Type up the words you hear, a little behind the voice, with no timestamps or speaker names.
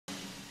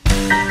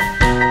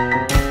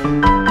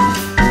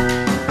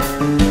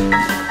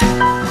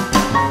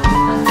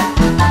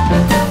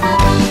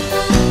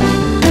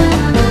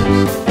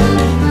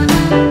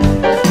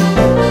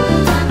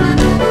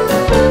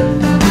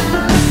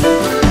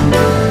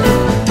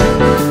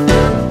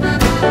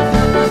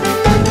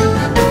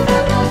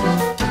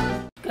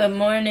Good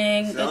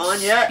morning. Is it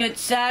on yet? Good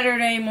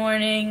Saturday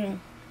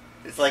morning.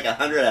 It's like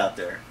 100 out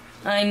there.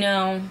 I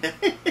know.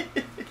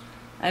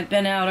 I've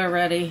been out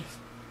already.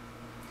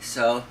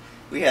 So,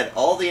 we had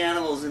all the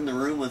animals in the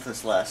room with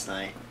us last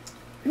night.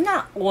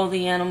 Not all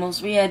the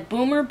animals. We had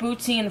Boomer,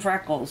 Bootsy, and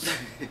Freckles.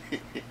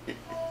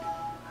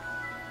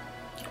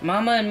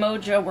 Mama and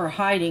Mojo were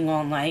hiding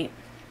all night.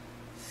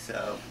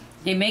 So,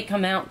 They may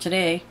come out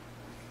today.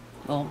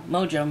 Well,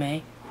 Mojo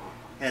may.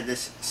 had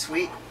this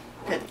sweet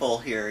pit bull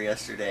here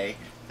yesterday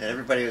that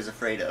everybody was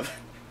afraid of.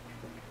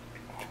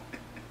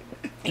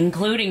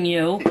 Including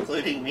you.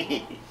 Including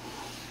me.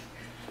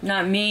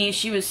 Not me.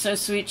 She was so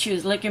sweet. She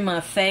was licking my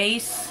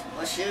face.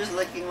 Well, she was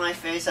licking my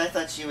face. I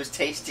thought she was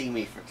tasting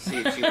me to see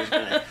if she was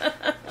going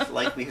to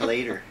like me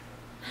later.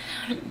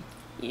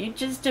 You're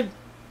just a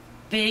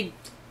big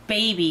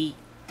baby.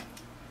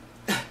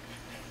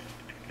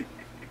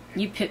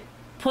 You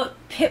put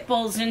pit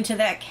bulls into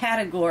that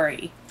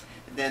category.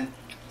 And then,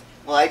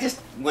 well, I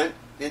just went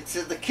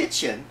into the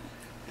kitchen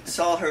and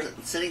saw her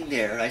sitting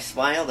there. I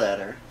smiled at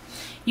her.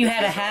 You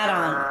had a hat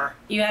on.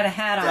 You had a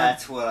hat on.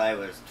 That's what I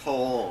was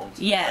told.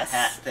 Yes. The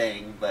hat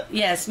thing, but...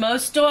 Yes,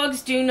 most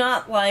dogs do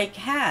not like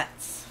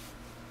hats.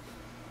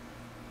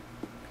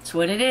 That's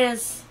what it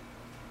is.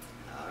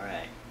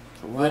 Alright.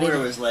 What Boomer it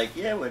was like,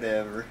 yeah,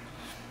 whatever.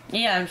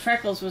 Yeah, and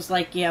Freckles was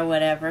like, yeah,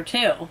 whatever,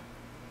 too.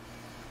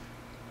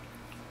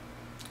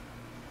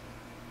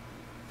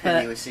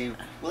 Penny was saying,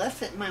 will that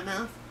fit in my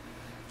mouth?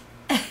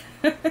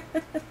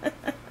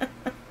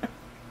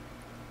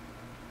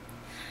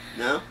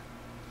 No?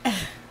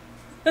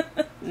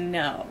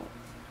 No.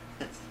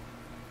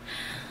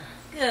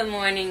 Good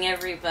morning,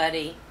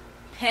 everybody.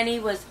 Penny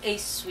was a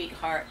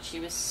sweetheart. She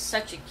was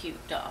such a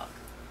cute dog.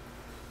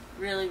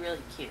 Really,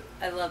 really cute.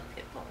 I love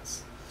pit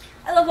bulls.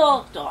 I love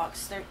all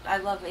dogs. I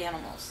love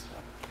animals.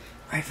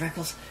 Alright,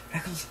 Freckles.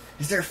 Freckles,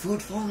 is there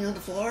food falling on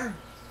the floor?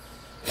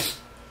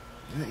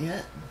 Not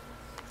yet.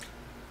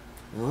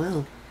 Oh,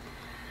 well.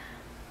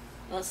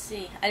 We'll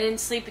see. I didn't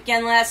sleep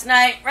again last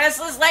night.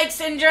 Restless leg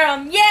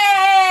syndrome.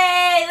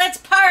 Yay! Let's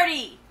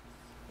party!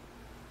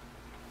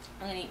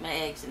 I'm gonna eat my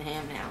eggs and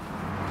ham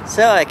now.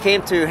 So I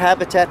came to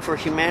Habitat for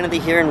Humanity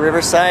here in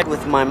Riverside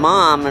with my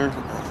mom, and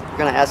we're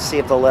going to see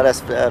if they'll let us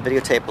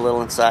videotape a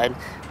little inside.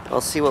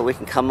 We'll see what we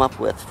can come up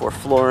with for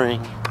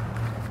flooring.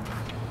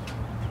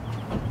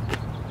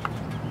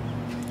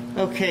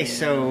 Okay,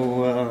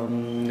 so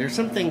there's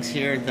some things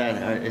here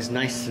that is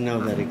nice to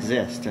know that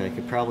exist. I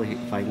could probably,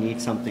 if I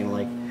need something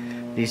like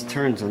these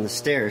turns on the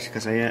stairs,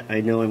 because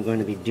I know I'm going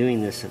to be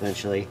doing this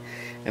eventually,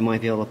 I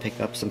might be able to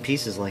pick up some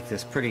pieces like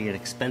this pretty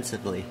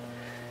inexpensively.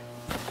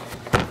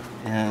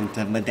 And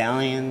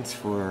medallions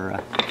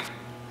for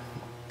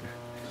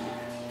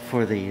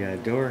the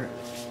door,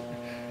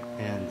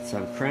 and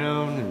some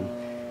crown, and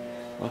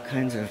all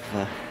kinds of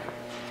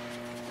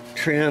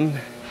trim.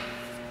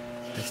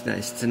 That's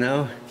nice to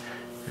know.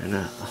 And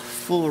a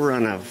full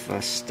run of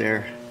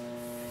stair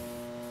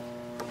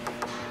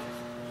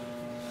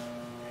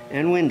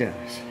and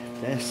windows.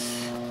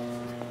 This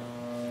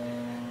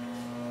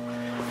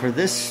for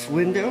this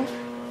window,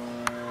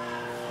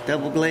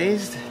 double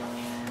glazed,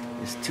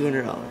 is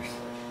 $200.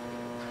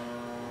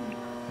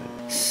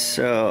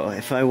 So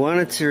if I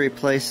wanted to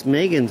replace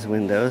Megan's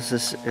windows,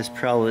 this is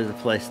probably the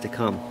place to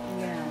come.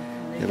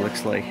 Yeah. It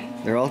looks like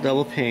they're all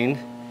double paned.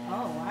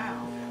 Oh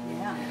wow.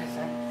 Yeah. 'Cause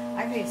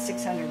I paid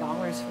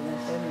 $600 for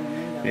that bedroom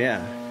window.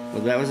 Yeah.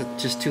 Well, that was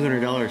just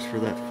 $200 for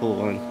that full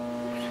one.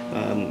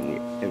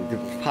 The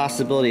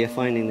possibility of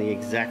finding the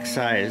exact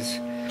size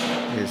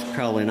is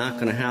probably not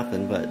going to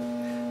happen, but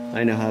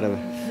I know how to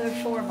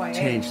They're 4x8.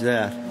 change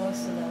that.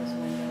 Most of those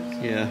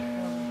windows. Yeah.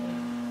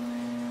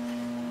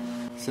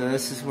 So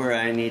this is where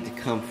I need to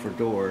come for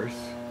doors.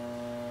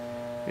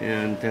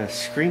 And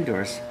screen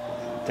doors.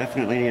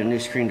 Definitely need a new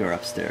screen door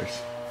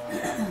upstairs.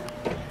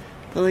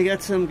 Well, they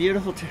got some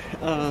beautiful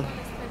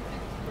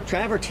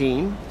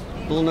travertine,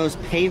 bullnose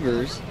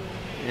pavers,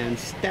 and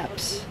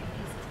steps.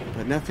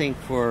 But nothing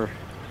for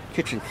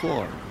kitchen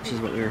floor, which is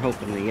what we were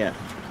hoping to get.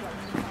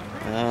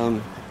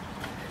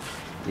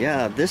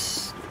 Yeah,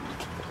 this...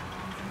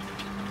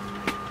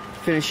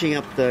 finishing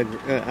up the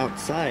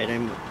outside, I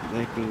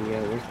might be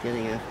worth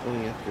going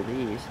after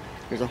these.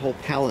 There's a whole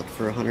pallet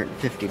for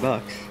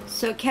 $150.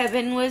 So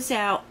Kevin was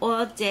out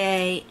all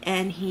day,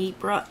 and he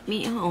brought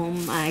me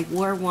home my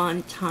war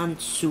wonton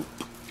soup.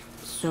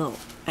 So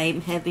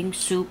I'm having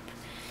soup.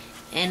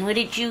 And what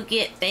did you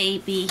get,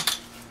 baby?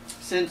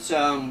 Since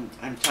I'm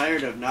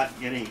tired of not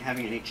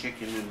having any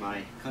chicken in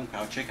my Kung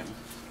Pao chicken,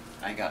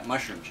 I got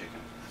mushroom chicken.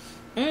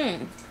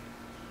 Mmm.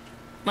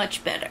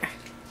 Much better.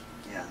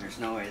 Yeah, there's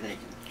no way they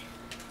can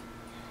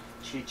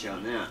cheat you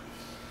on that.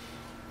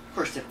 Of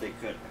course, if they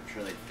could, I'm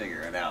sure they'd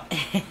figure it out.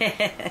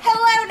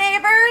 Hello,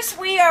 neighbors.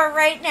 We are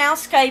right now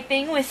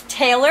Skyping with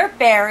Taylor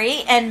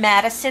Berry and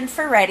Madison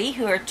Ferretti,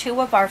 who are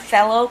two of our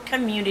fellow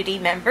community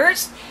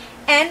members.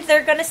 And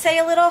they're going to say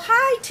a little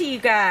hi to you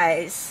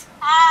guys.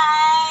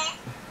 Hi.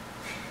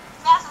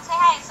 Madison, say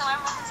hi so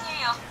everyone can hear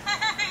you.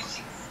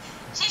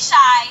 She's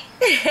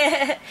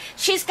shy.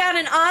 She's got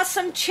an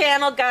awesome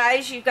channel,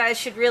 guys. You guys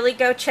should really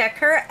go check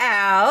her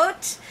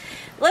out.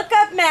 Look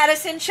up,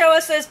 Madison. Show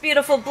us those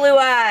beautiful blue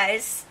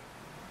eyes.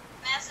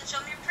 Madison, show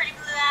me your pretty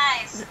blue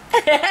eyes.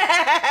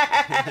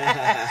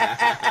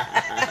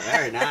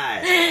 Very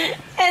nice.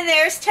 And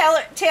there's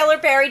Taylor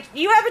Berry.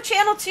 You have a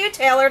channel too,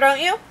 Taylor,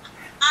 don't you?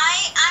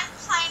 I'm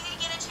planning to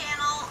get a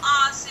channel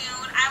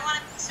soon. I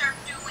want to start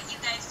doing what you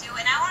guys do,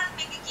 and I want to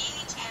make a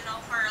gaming channel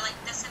for like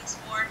The Sims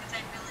 4 because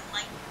I really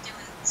like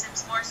doing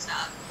Sims 4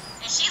 stuff.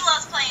 And she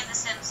loves playing The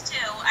Sims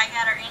too. I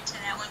got her into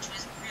that when she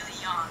was really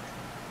young.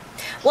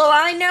 Well,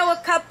 I know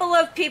a couple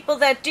of people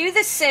that do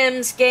the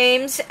Sims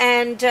games,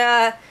 and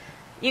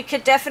you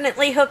could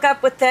definitely hook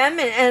up with them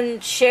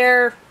and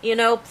share, you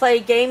know, play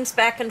games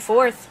back and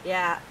forth.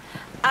 Yeah.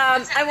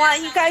 I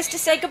want you guys to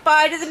say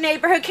goodbye to the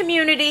neighborhood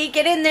community.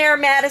 Get in there,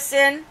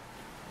 Madison.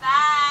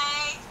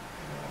 Bye.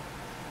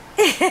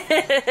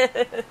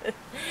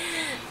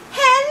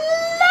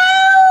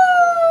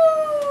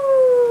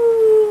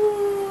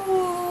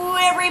 Hello,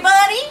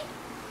 everybody.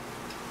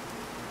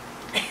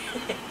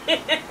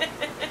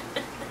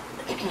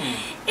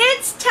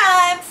 It's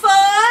time for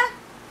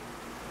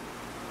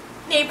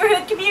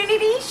neighborhood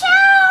community shout-outs.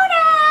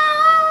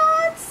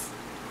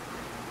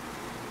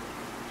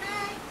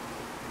 Hi.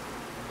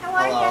 How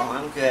are Hello, you?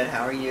 I'm good.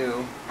 How are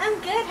you? I'm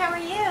good. How are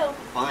you?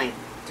 Fine.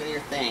 Do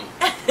your thing.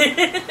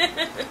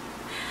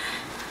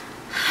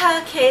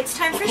 Okay, it's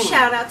time for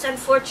shout-outs.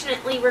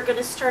 Unfortunately, we're going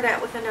to start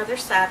out with another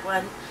sad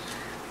one.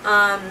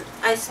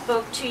 I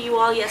spoke to you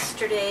all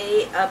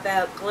yesterday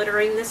about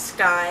Glittering the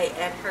Sky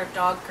and her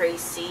dog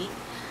Gracie.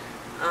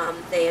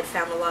 They had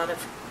found a lot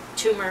of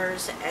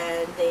tumors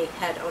and they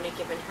had only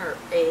given her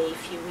a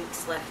few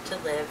weeks left to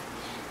live,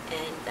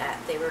 and that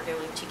they were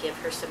going to give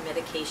her some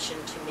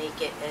medication to make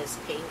it as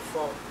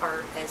painful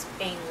or as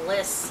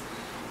painless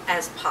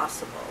as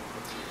possible.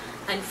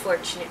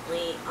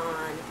 Unfortunately,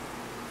 on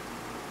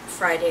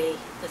Friday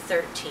the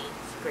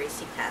 13th,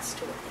 Gracie passed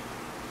away.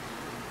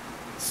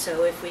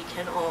 So if we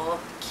can all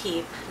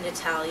keep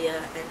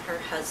Natalia and her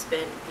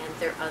husband and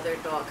their other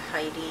dog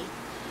Heidi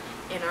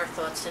in our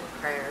thoughts and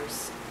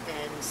prayers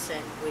and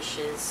send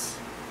wishes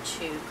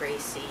to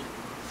Gracie,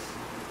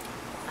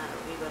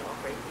 we would all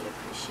greatly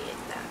appreciate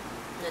that.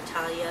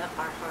 Natalia,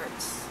 our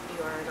hearts,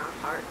 you are in our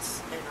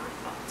hearts and our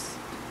thoughts.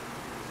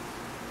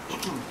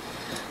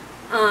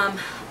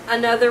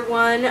 Another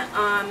one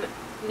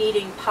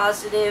needing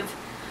positive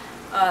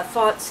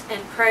thoughts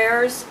and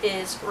prayers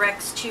is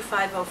Rex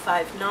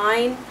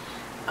 25059.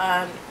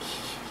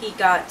 He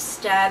got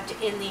stabbed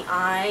in the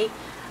eye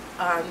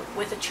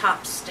with a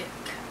chopstick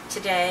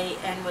today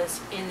and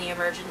was in the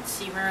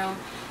emergency room.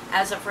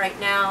 As of right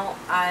now,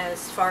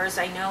 as far as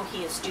I know,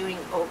 he is doing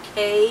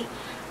okay.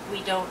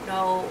 We don't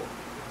know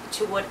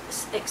to what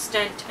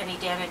extent any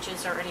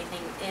damages or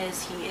anything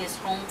is. He is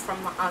home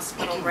from the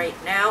hospital right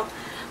now,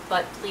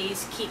 but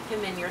please keep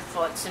him in your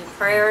thoughts and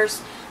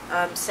prayers.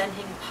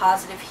 Sending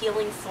positive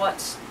healing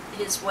thoughts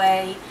his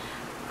way,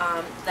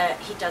 that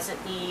he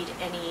doesn't need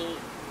any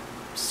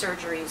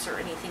surgeries or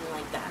anything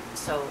like that.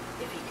 So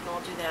if you can all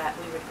do that,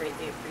 we would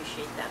greatly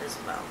appreciate that as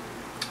well.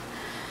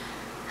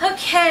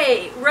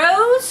 Okay,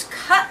 Rose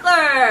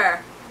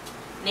Cutler.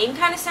 Name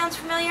kind of sounds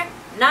familiar.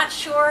 Not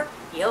sure.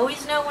 You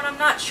always know when I'm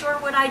not sure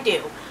what I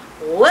do.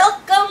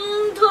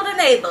 Welcome to the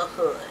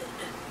neighborhood.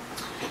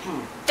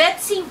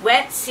 Betsy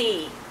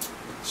Wetsy.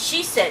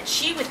 She said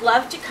she would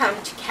love to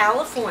come to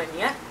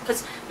California,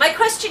 because my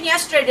question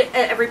yesterday to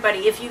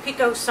everybody, if you could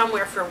go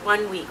somewhere for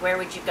 1 week, where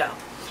would you go?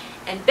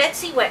 And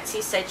Betsy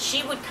Wetsy said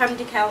she would come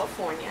to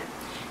California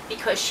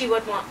because she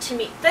would want to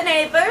meet the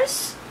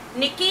neighbors,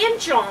 Nikki and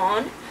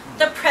John,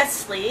 the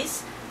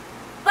Presleys,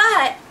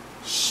 but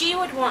she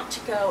would want to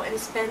go and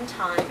spend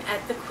time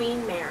at the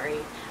Queen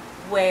Mary,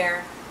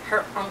 where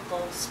her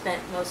uncle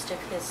spent most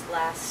of his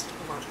last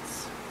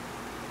months.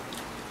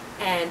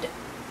 And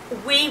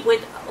we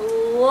would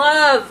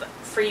love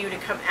for you to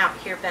come out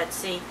here,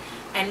 Betsy,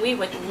 and we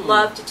would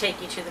love to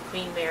take you to the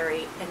Queen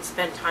Mary and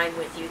spend time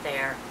with you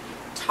there,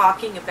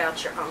 talking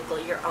about your uncle.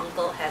 Your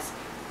uncle has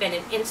been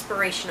an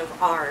inspiration of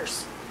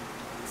ours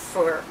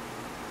for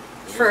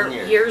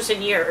years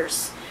and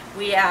years.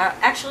 We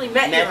actually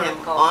met your him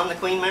uncle on the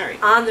Queen Mary.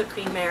 On the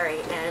Queen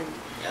Mary, and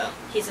yeah.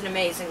 He's an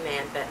amazing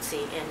man,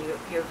 Betsy, and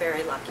you're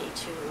very lucky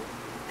to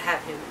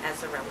have him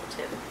as a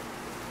relative.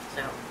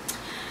 So.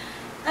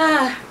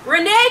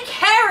 Renee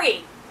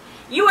Carey,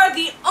 you are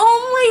the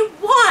only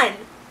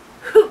one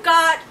who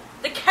got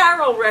the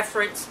Carol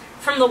reference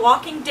from The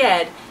Walking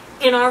Dead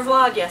in our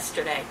vlog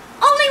yesterday.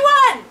 Only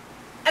one!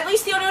 At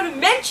least the only one who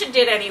mentioned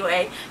it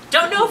anyway.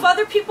 Don't know if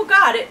other people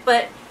got it,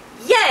 but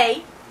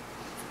yay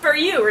for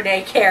you,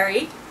 Renee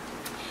Carey.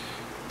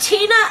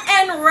 Tina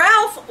and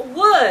Ralph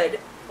Wood.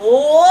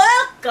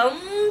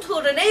 welcome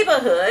to the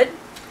neighborhood.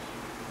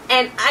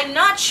 And I'm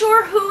not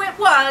sure who it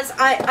was.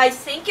 I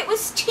think it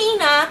was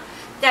Tina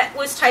that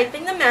was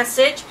typing the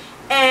message.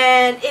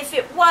 And if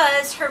it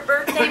was, her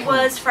birthday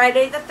was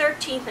Friday the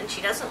 13th, and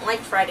she doesn't like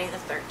Friday the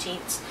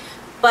 13th.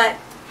 But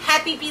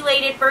happy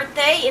belated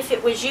birthday if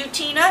it was you,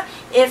 Tina.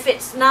 If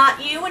it's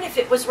not you, and if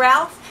it was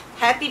Ralph,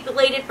 happy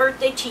belated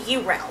birthday to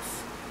you, Ralph.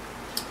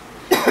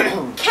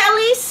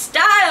 Kelly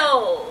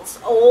Stiles,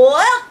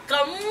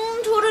 welcome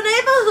to the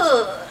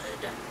neighborhood.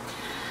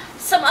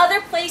 Some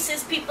other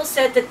places people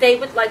said that they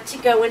would like to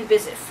go and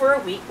visit for a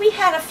week. We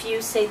had a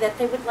few say that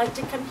they would like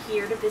to come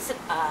here to visit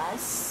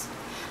us.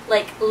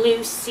 Like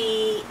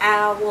Lucy,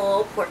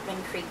 Owl,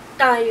 Portman Creek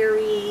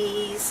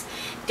Diaries.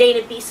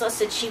 Dana Biesel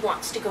said she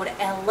wants to go to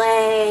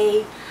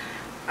LA.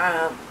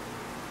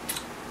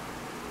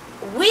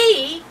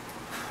 We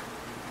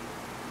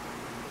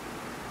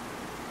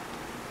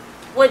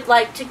would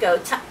like to go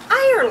to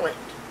Ireland.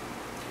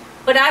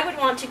 But I would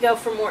want to go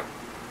for more...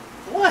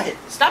 What?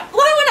 Stop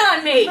blowing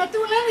on me! I'm not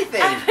doing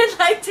anything. I would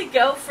like to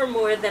go for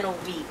more than a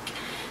week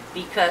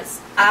because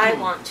I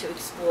want to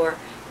explore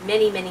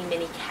many, many,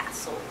 many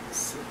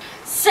castles.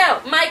 So,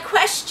 my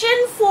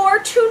question for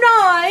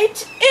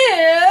tonight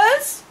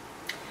is,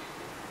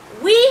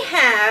 we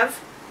have,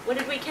 what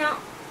did we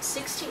count?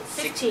 16,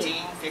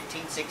 15.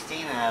 15,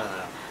 16, I don't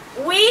know.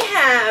 We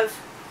have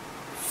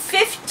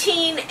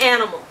 15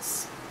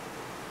 animals.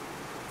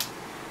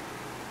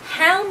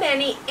 How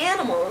many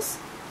animals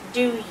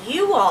do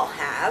you all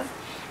have?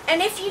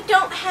 And if you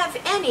don't have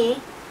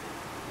any,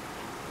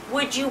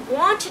 would you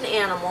want an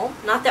animal?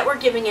 Not that we're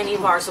giving any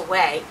of ours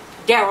away.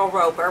 Daryl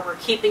Roper, we're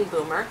keeping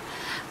Boomer.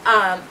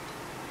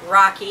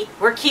 Rocky,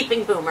 we're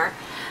keeping Boomer.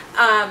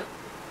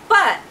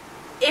 But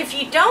if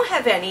you don't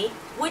have any,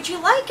 would you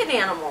like an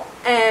animal?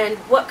 And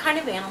what kind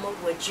of animal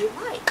would you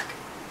like?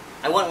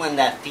 I want one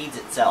that feeds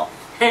itself.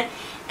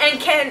 And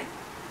can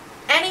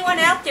anyone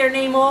out there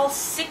name all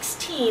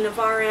 16 of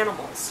our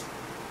animals?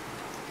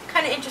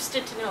 Kind of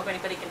interested to know if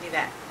anybody can do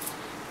that.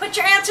 Put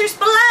your answers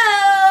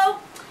below.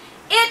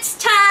 It's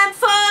time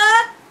for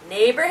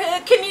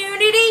Neighborhood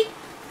Community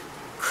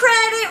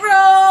Credit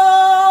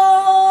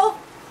Roll.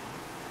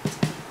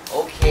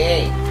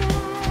 Okay.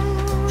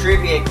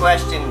 Trivia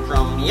question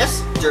from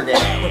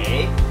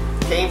yesterday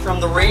came from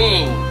The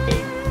Ring,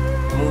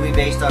 a movie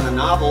based on a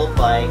novel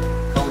by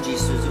Koji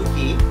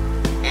Suzuki,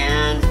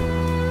 and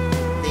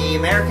the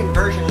American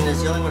version is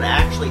the only one that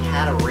actually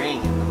had a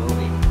ring in the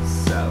movie.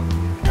 So,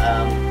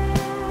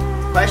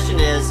 the question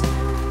is,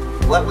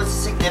 what was the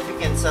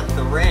significance of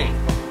the ring?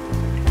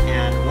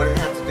 And what did it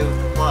have to do with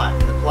the plot?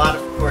 And the plot,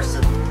 of course,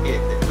 the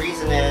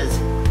reason is,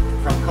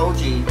 from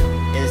Koji,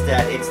 is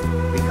that it's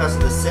because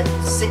of the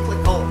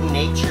cyclical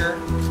nature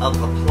of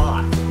the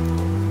plot.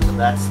 So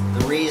that's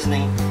the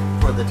reasoning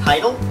for the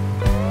title.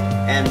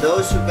 And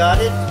those who got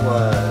it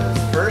was,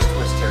 first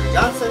was Terry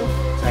Johnson,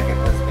 second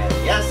was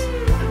Maddie Yes,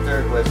 and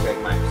third was Greg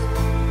Myers.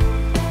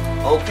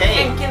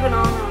 Okay. And give an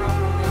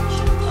honorable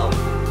mention. Oh,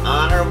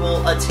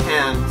 honorable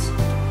attempt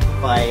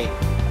by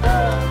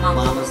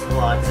Mama's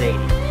Vlogs 80.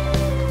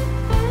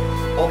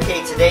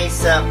 Okay,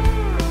 today's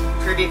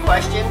trivia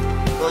question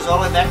goes all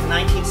the way back to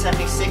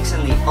 1976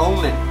 and The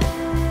Omen.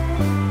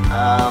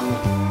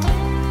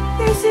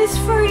 This is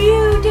for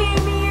you,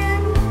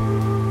 Damien.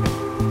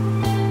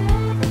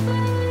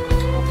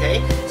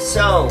 Okay,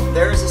 so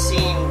there's a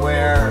scene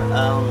where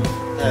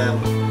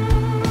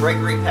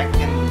Gregory Peck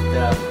and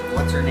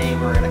what's her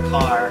name are in a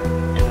car,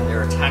 and then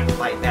they're attacked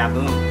by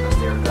baboons because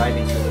they're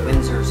driving through the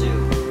Windsor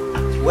Zoo.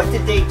 What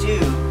did they do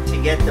to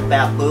get the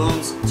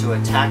baboons to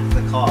attack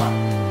the car?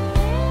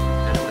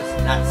 And it was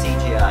not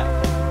CGI. It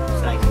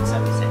was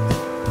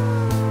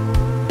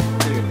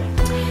 1976. Do your thing.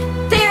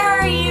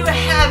 There you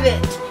have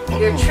it.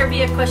 Your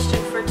trivia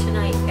question for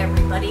tonight,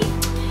 everybody.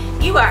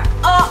 You are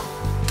up.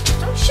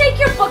 Don't shake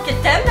your book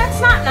at them.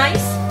 That's not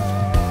nice.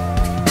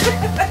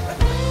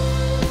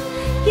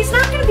 He's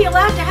not going to be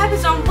allowed to have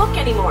his own book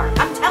anymore.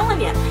 I'm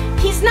telling you.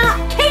 He's not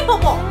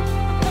capable.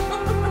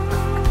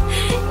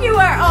 You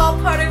are all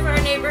part of our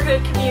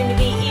neighborhood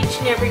community, each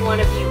and every one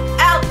of you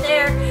out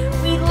there.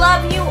 We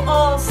love you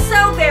all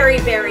so very,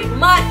 very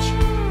much.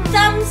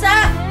 Thumbs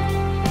up.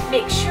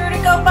 Make sure to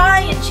go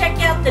by and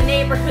check out the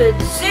neighborhood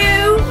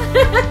zoo.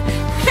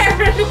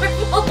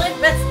 Paranormal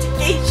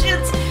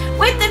investigations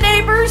with the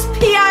neighbors,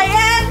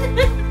 PIN.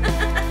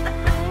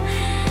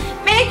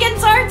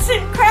 Megan's Arts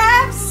and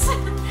Crafts.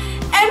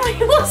 And we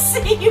will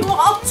see you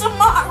all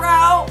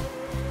tomorrow.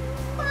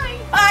 Bye.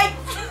 Bye.